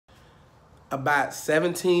About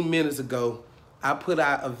 17 minutes ago, I put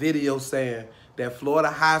out a video saying that Florida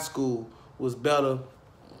high school was better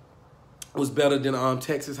than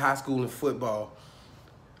Texas high school in football.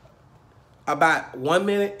 About 1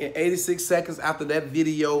 minute and 86 seconds after that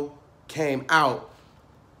video came out,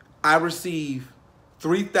 I received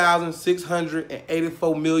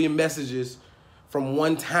 3,684 million messages from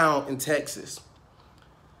one town in Texas.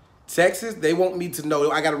 Texas, they want me to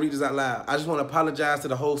know. I got to read this out loud. I just want to apologize to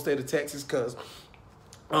the whole state of Texas because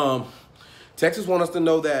Texas want us to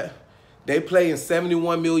know that they play in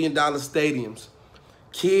 $71 million stadiums.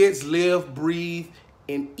 Kids live, breathe,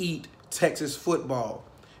 and eat Texas football.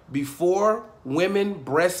 Before women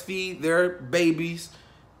breastfeed their babies,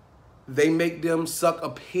 they make them suck a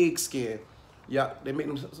pig skin. Yeah, they make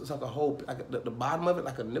them suck a whole, like the bottom of it,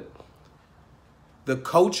 like a nip. The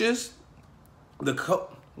coaches, the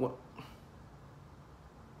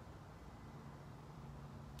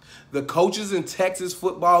coaches in Texas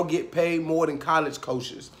football get paid more than college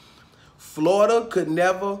coaches. Florida could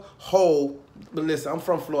never hold, but listen, I'm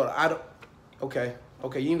from Florida. Okay,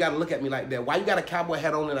 you ain't gotta look at me like that. Why you got a cowboy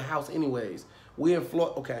hat on in the house anyways? We in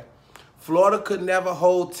Florida, okay. Florida could never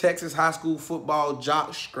hold Texas high school football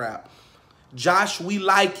jock strap. Josh, we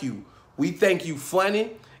like you. We think you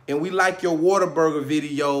funny, and we like your Whataburger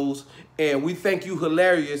videos, and we think you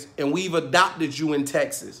hilarious, and we've adopted you in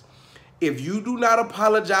Texas. If you do not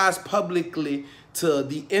apologize publicly to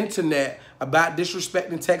the internet about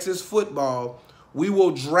disrespecting Texas football, we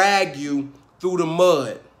will drag you through the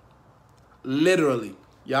mud. Literally.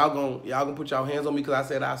 Y'all gonna put y'all hands on me because I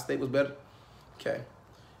said our state was better? Okay.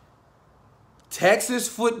 Texas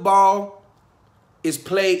football is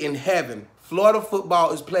played in heaven. Florida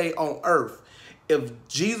football is played on earth. If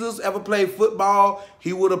Jesus ever played football,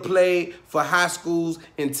 he would have played for high schools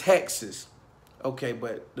in Texas. Okay,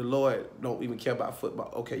 but the Lord don't even care about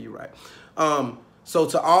football. Okay, you're right. So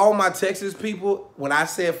to all my Texas people, when I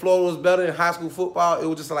said Florida was better in high school football, it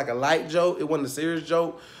was just like a light joke. It wasn't a serious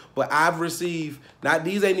joke. But I've received,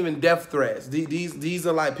 these ain't even death threats. These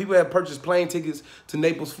are like, people have purchased plane tickets to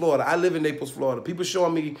Naples, Florida. I live in Naples, Florida. People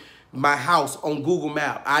showing me my house on Google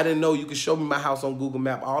Maps. I didn't know you could show me my house on Google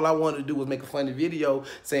Maps. All I wanted to do was make a funny video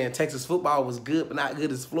saying Texas football was good, but not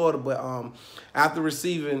good as Florida. But after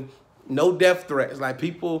receiving no death threats, like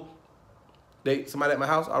people, somebody at my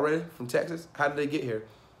house already from Texas, how did they get here?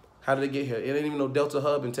 How did they get here? It ain't even no Delta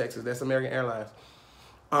hub in Texas. That's American Airlines.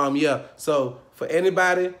 Yeah, so for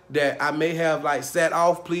anybody that I may have like set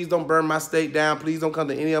off, please don't burn my state down. Please don't come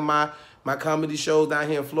to any of my comedy shows down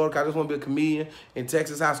here in Florida. I just want to be a comedian. In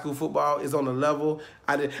Texas high school football is on the level.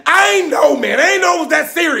 I ain't know, man. I ain't know it was that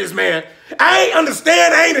serious, man. I ain't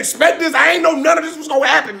understand. I ain't expect this. I ain't know none of this was going to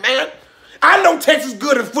happen, man. I know Texas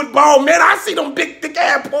good at football, man. I see them big,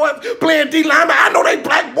 thick-ass boys playing D-lineman. I know they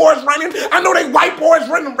black boys running. I know they white boys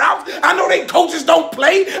running routes. I know they coaches don't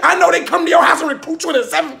play. I know they come to your house and recruit you in the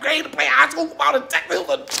 7th grade to play high school football in Texas. It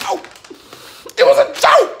was a joke. It was a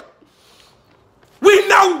joke. We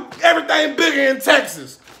know everything bigger in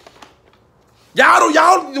Texas.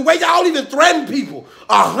 The way y'all even threaten people.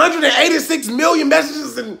 186 million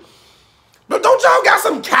messages and but don't y'all got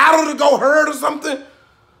some cattle to go herd or something?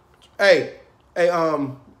 Hey,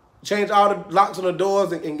 change all the locks on the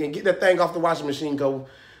doors and get that thing off the washing machine, cause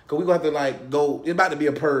we gonna have to like go. It's about to be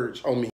a purge on me.